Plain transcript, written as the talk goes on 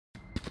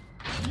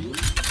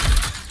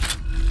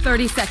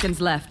30 seconds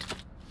left.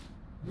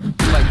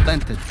 Spike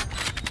planted.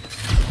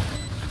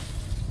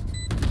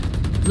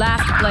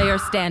 Last player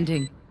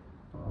standing.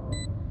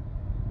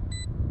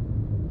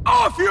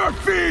 Off your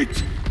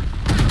feet!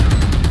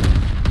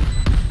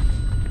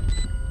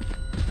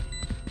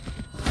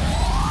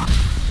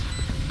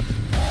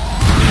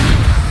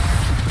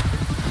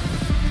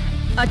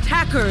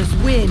 Attackers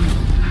win.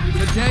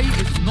 Today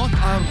is not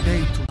our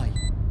day to fight.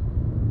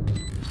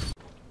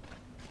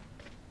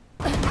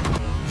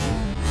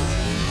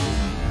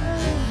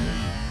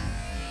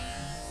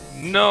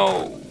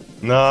 No.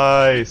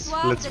 Nice.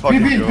 Let's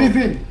fucking go.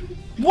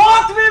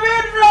 What? We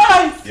win,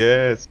 guys!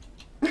 Yes.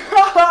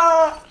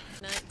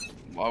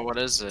 What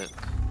is it?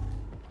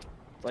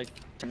 Like,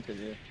 tempted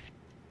you.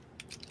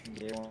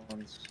 Day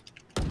ones.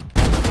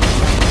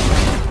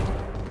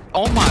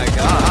 Oh my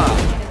god.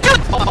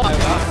 Oh my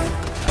god.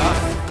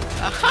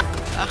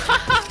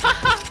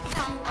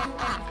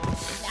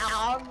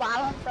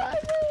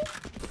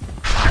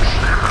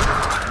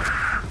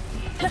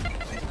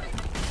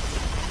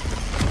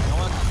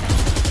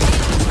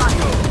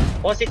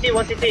 One CT,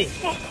 one CT.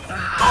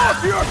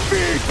 Off your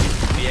feet!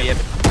 Yeah.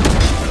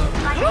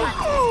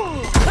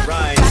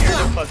 Ryan, you're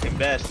the fucking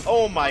best.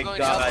 Oh my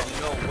god,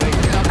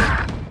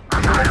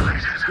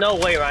 no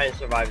way Ryan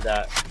survived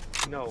that.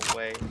 No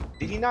way.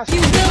 Did he not?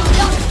 You will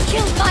not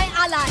kill my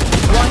ally!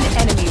 One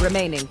enemy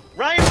remaining.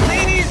 Ryan,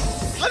 please!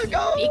 Let's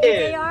go! The bigger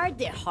they are,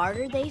 the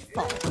harder they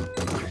fall. Stay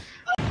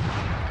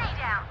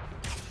down.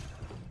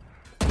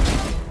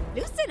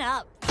 Loosen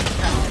up.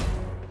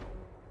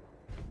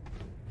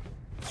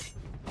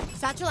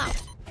 Satchel out.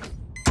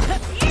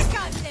 Here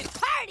comes the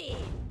party!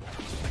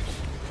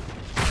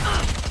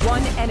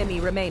 One enemy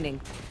remaining.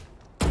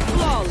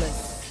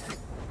 Flawless.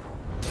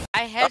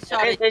 I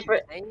headshot it.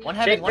 One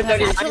heaven, one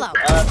heaven.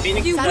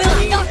 Phoenix You will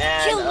not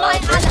kill my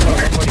ally!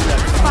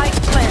 Spike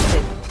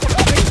planted.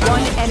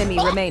 One enemy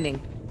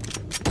remaining.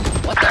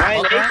 What the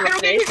Ryan,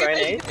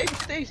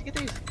 Get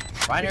these.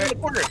 Ryan, in the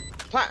corner.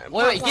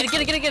 Wait,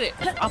 get it.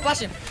 I'm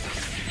flashing.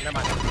 Never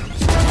mind.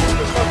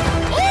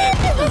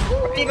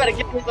 You gotta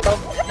get this though.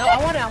 No, I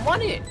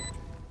want it.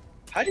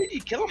 How did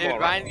you kill him? Dude, all?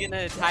 Ryan's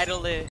gonna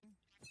title it.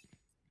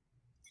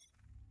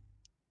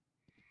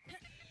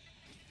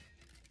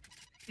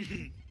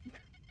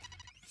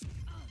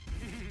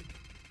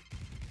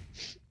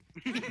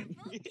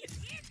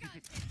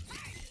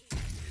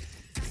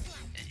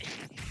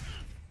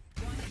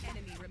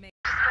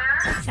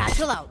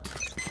 Satchel out.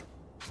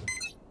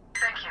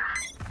 Thank you.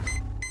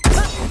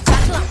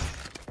 Satchel out.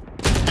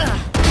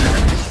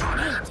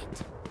 Nailed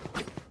it.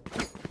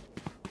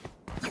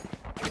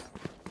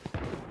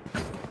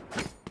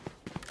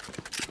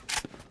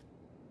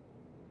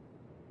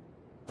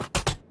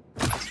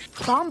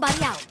 Bomb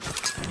buddy out.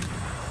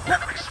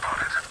 Enemy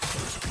spotted.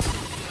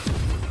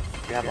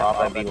 You have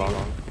off and be long.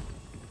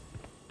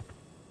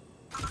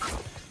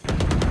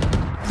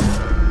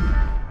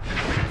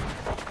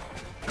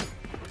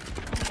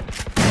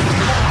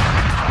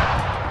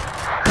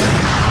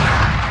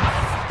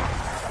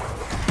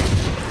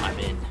 I'm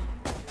in.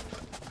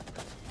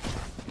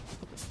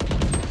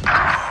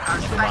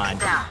 Come on.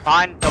 Down.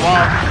 Find the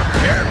wall.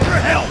 Prepare for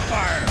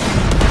hellfire!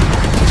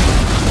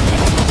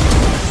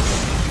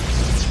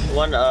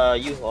 One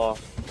you off.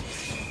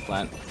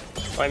 Plant.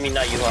 I mean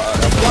not you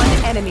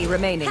One enemy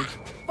remaining.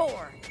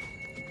 4.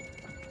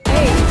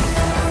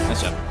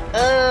 Nice job.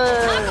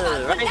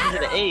 right into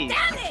the A.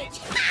 Damage!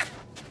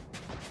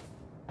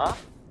 Huh?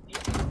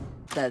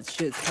 That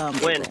should come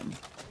Win. with them.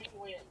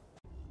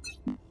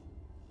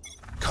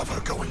 Cover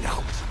going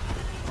out.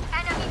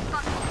 Enemy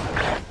spotted.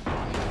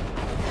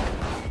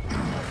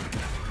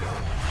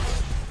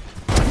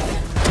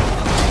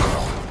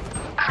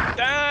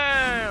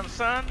 Damn,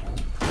 son.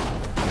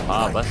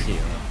 Ah, bless you.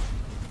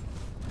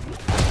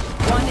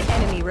 One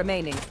enemy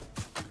remaining.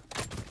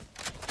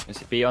 Is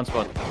B on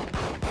spot?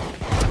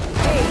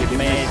 You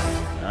made.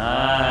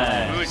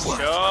 Nice. Good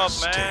job,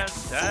 man.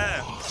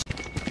 Damn.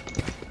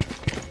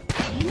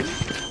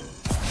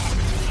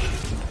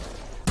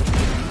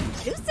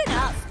 Loosen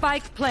up.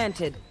 Spike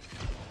planted.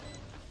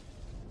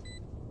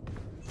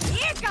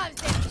 Here comes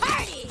the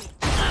party!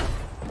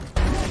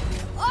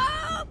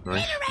 Oh,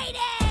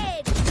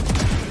 obliterated!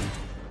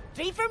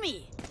 3 for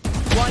me.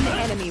 One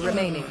enemy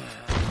remaining.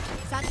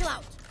 Satchel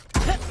out.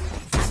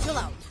 Satchel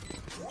out.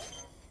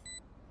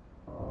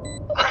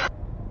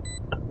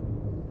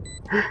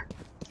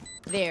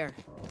 There.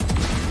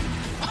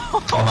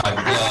 Oh my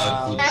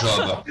god, good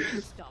job.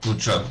 Good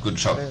job, good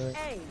job.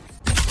 Hey.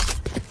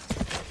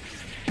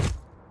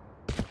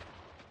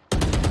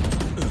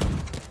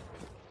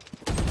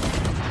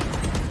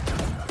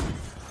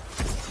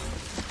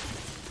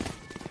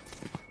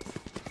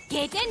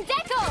 Geht in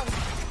Deckung!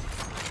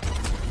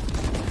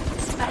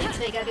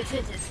 Spike-Träger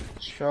getötet.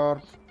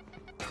 Short.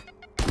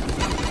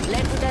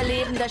 Letzter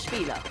lebender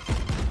Spieler.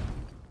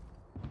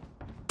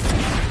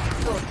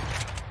 Gut.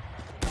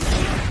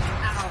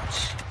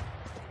 Autsch.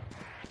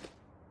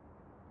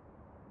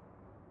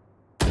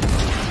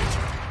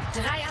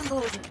 3 am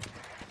Boden.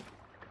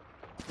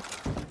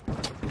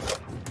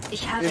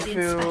 Ich habe If den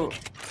you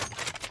Spike.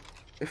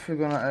 if you're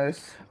gonna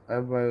ace, I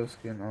buy your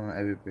skin on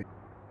AVP.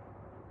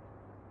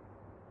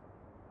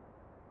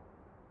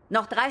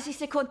 Noch 30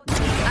 Sekunden.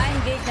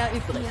 Ein Gegner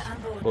übrig.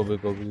 Go B,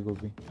 go B, go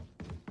B.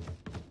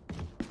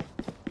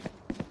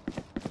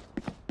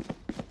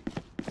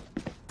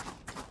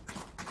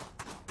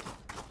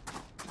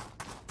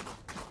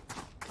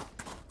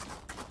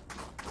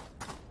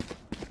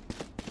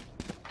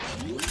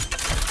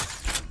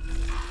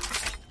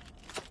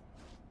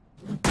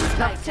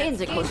 Noch 10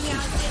 Sekunden.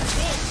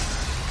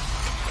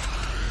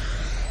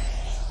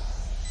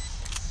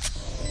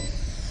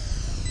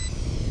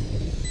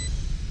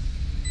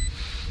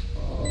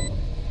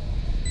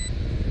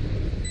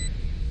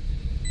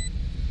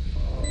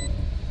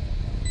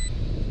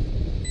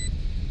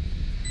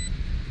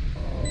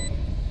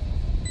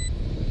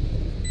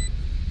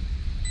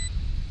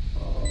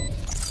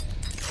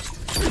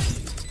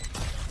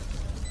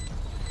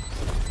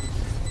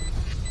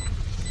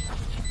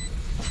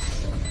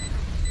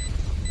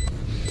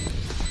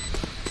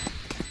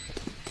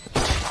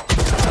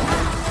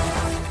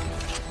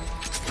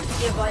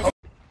 Ihr wollt.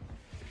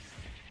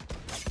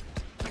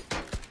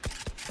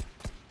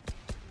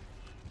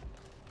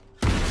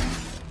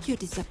 You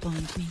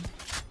disappoint me.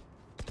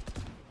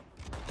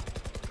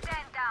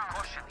 Stand down.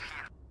 Caution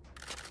here.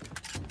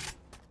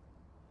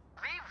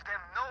 Leave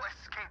them no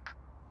escape.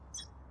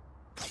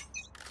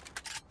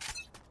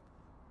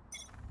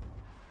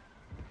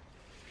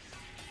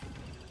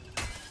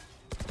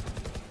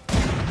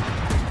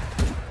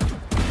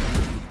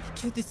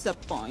 You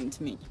disappoint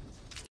me.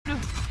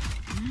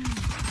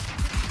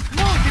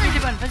 Non, BG des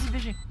balles, vas-y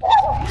BG.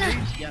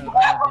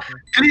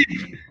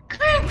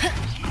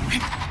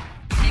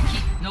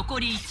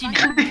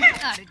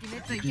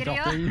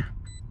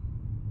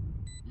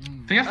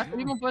 Ah,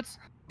 salut mon pote.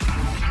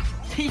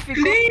 Il fait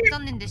quoi?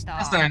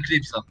 C'est un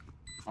clip ça.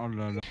 Oh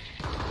là là.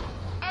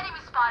 Enemy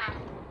spotted.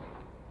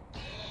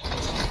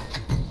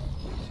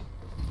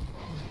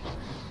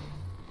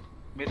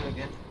 Middle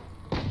again.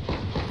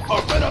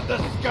 Open up the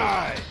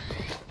sky!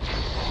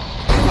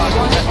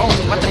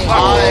 What the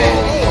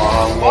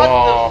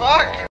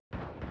fuck?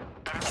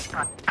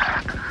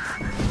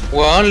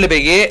 Weón, le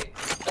pegué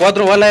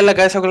 4 balas en la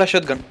cabeza con la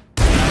shotgun.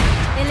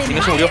 Y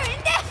no se murió.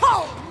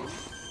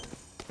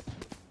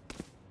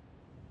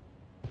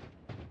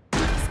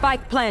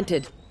 Spike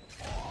planted.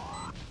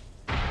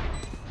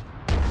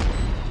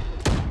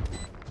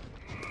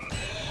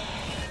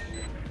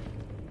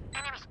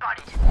 Enemy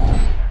spotted.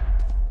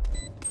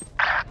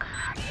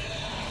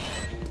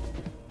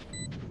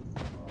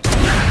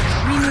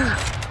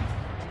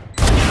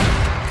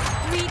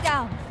 Three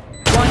down.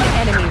 One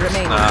enemy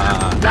remaining.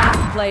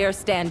 Last player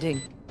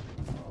standing.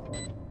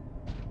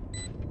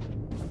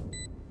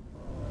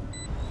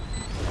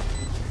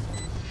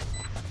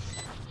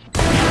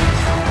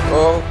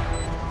 Oh.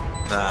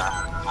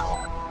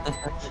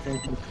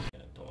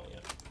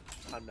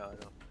 I know.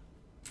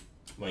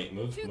 Wait,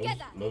 move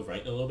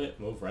right a little bit.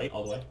 Move right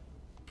all the way.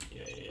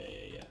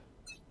 Yeah.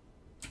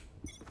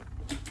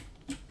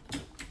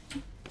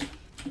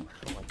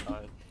 Oh my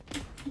god.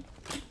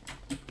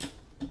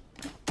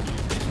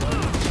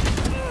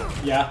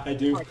 Yeah, I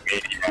do.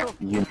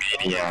 You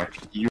maniac.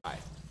 You.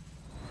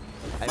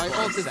 My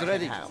ult is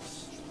ready.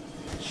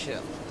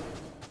 Chill.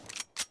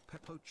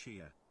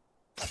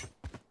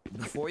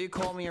 Before you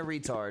call me a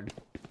retard,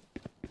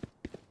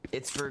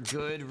 it's for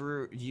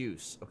good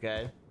use,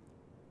 okay?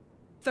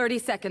 30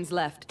 seconds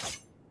left.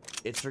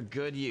 It's for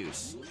good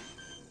use.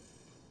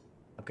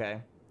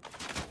 Okay?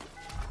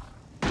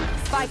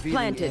 Spike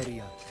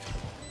planted.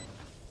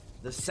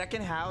 The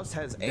second house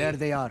has There a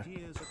they are.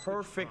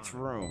 perfect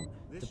room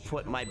to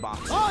put my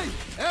boxes. I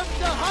am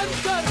the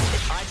hunter!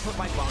 I put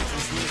my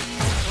boxes here.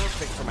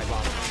 Perfect for my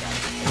boxes,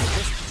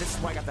 guys. This is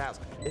why I got the house.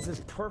 This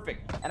is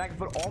perfect. And I can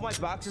put all my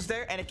boxes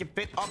there, and it can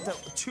fit up to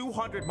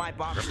 200 my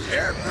boxes.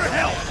 Prepare for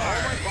hellfire!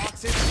 All my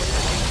boxes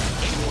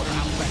in order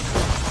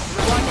alphabetical.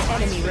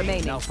 One enemy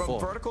remaining. From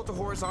vertical to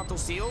horizontal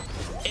seal,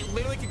 it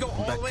literally can go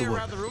all the way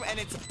around the room, and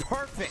it's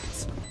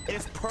perfect. It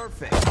is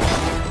perfect.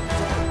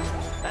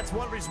 That's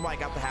one reason why I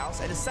got the house,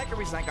 and the second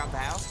reason I got the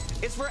house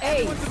is for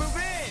everyone to move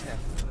in.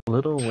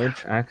 Little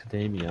Witch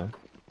Academia.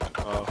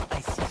 Oh.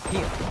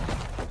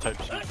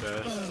 Type C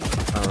first.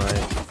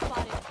 Alright.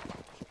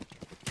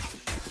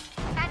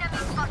 Enemy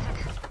spotted.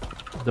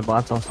 The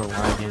bot's also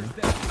lagging.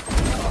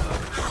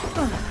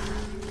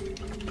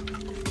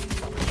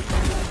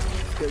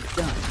 Good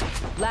done.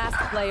 Last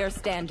player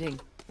standing.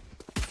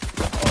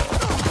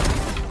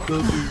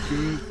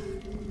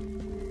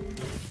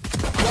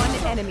 One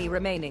enemy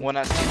remaining. One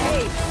at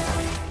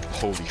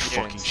Holy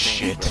fucking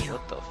shit.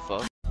 What the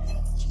fuck?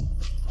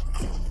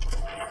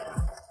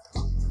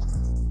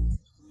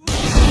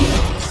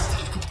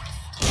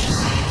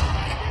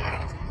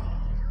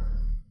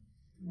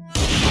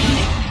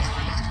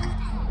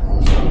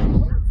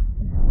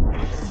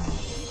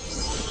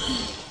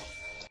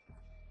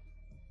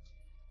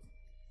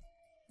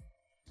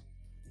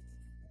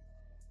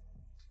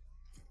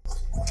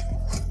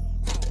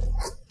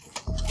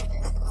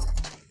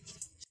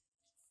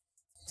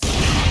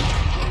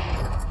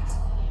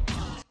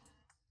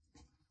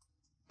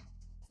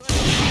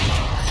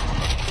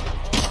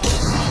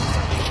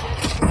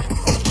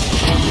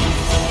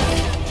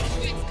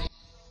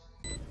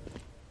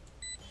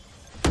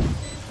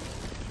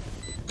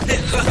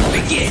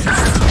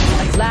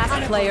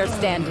 Last player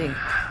standing.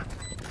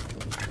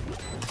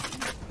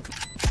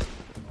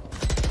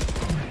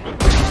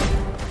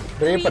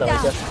 Breve para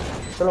baitear.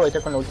 Solo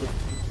baitear con la ulti.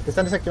 Te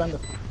están desactivando.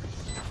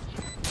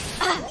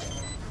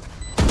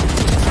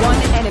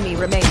 One enemy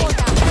remaining.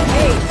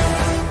 Hey.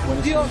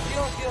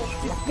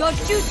 Your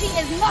duty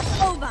is not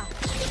over.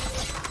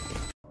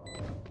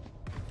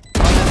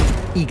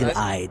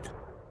 Eagle-eyed.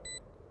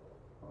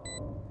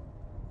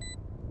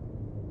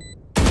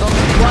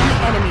 One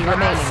enemy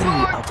remaining. 3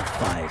 out of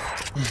 5.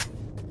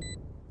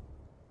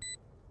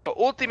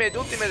 Ultimate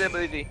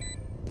ability.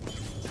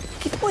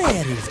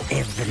 Where is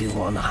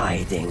everyone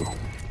hiding?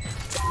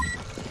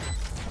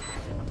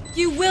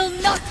 You will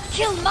not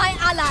kill my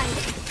ally.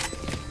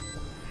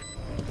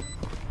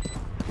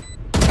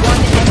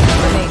 One enemy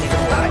remaining.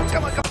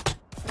 Come on.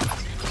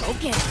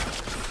 Okay.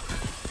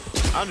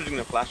 I'm just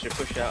gonna flash your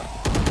push out.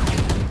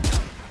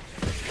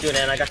 Dude,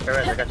 man, I got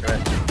turret.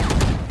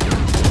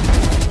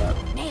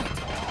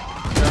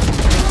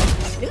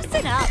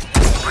 Loosen up.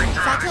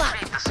 Satchel up.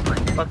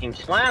 Fucking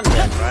slam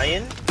them,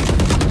 Ryan.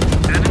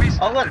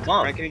 Oh, look,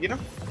 mom. Ryan, can you get him?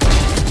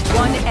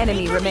 One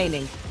enemy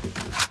remaining.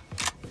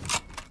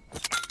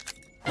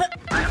 Oh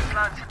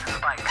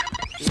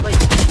my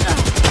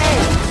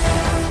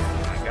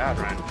god,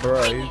 Ryan. Bro,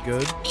 are you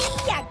good? Me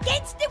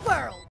against the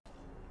world.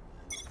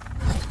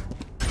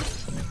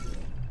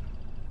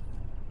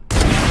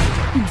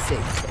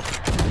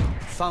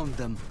 Found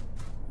them.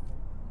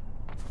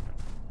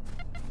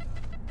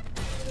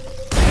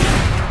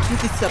 You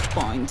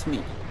disappoint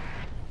me.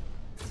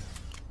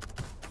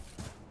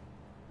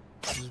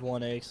 This is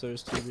 1A, so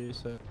there's 2B,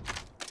 so...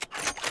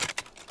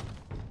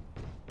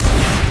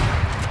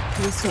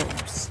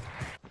 Resource.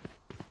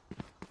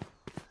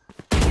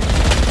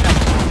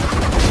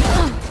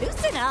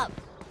 Loosen up.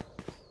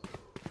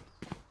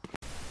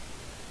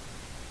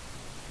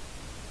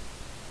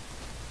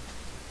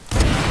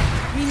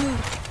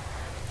 Remove.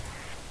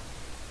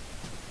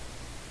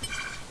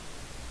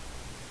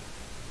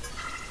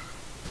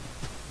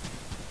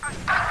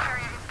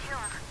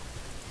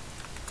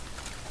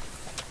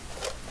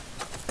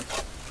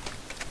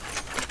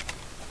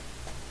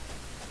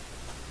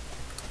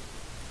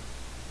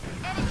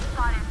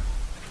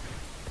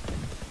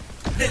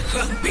 The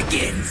hunt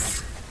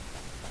begins.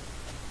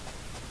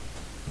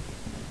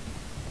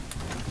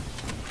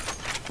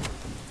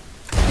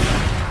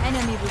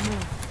 Enemy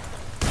removed.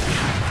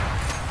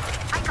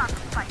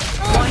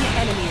 One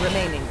enemy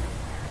remaining.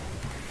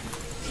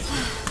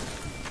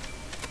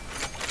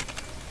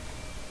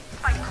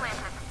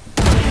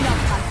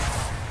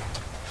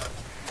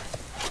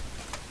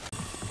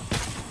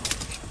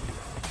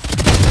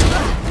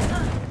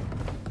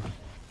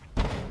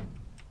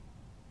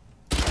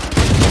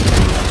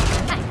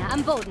 Keiner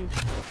am Boden.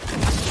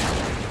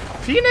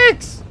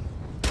 Phoenix!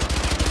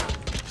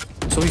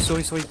 Sorry.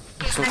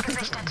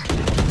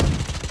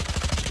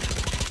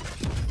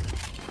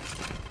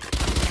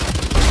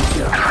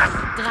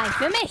 Drei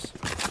für mich.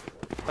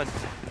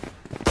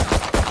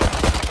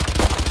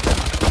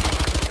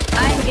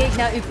 Ein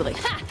Gegner übrig.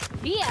 Ha!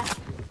 Wir.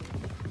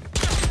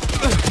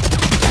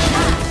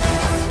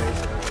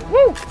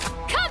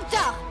 Kommt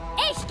doch!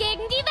 Ich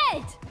gegen die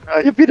Welt! Ja,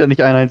 ich hab wieder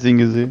nicht einen einzigen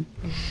gesehen.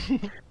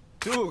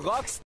 Du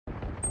rockst.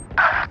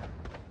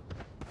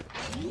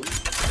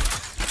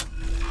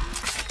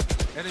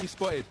 Enemy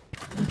spotted.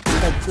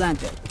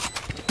 Planted.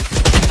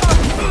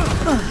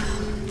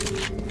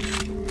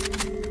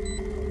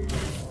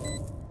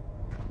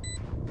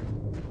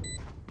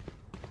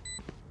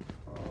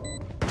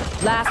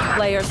 Last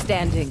player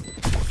standing.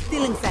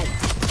 Still inside.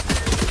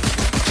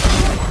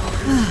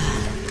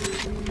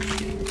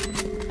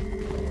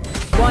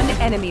 One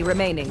enemy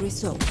remaining.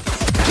 Resource.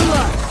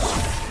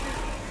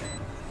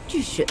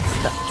 You should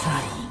stop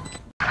trying.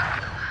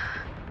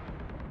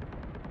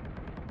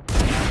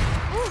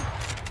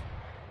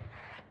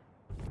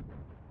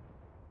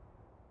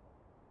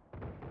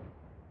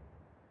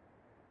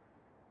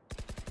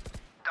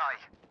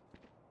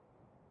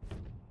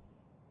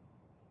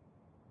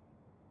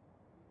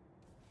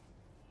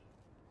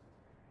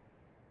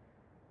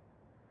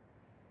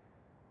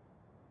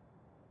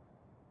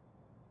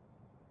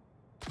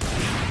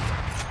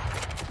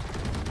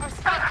 Our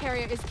spike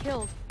carrier is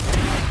killed.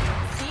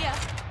 See ya.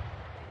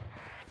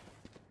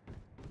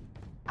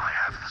 I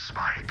have the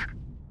spike.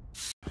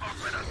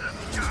 Open up the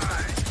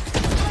sky.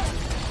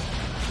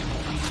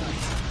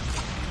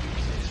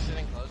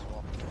 Sitting close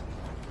wall.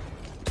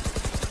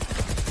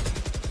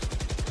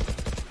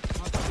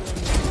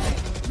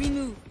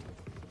 Remove.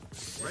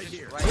 Right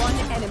here. One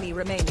enemy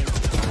remaining.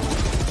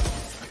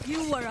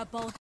 You were a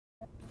bolt.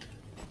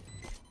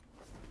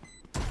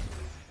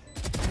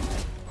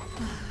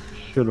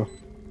 Chilo.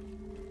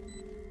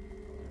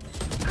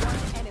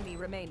 One enemy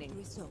remaining.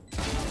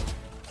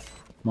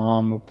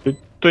 Mamă,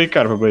 tu e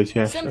car pe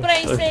băieții ăștia. Sunt prea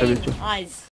insane. Azi.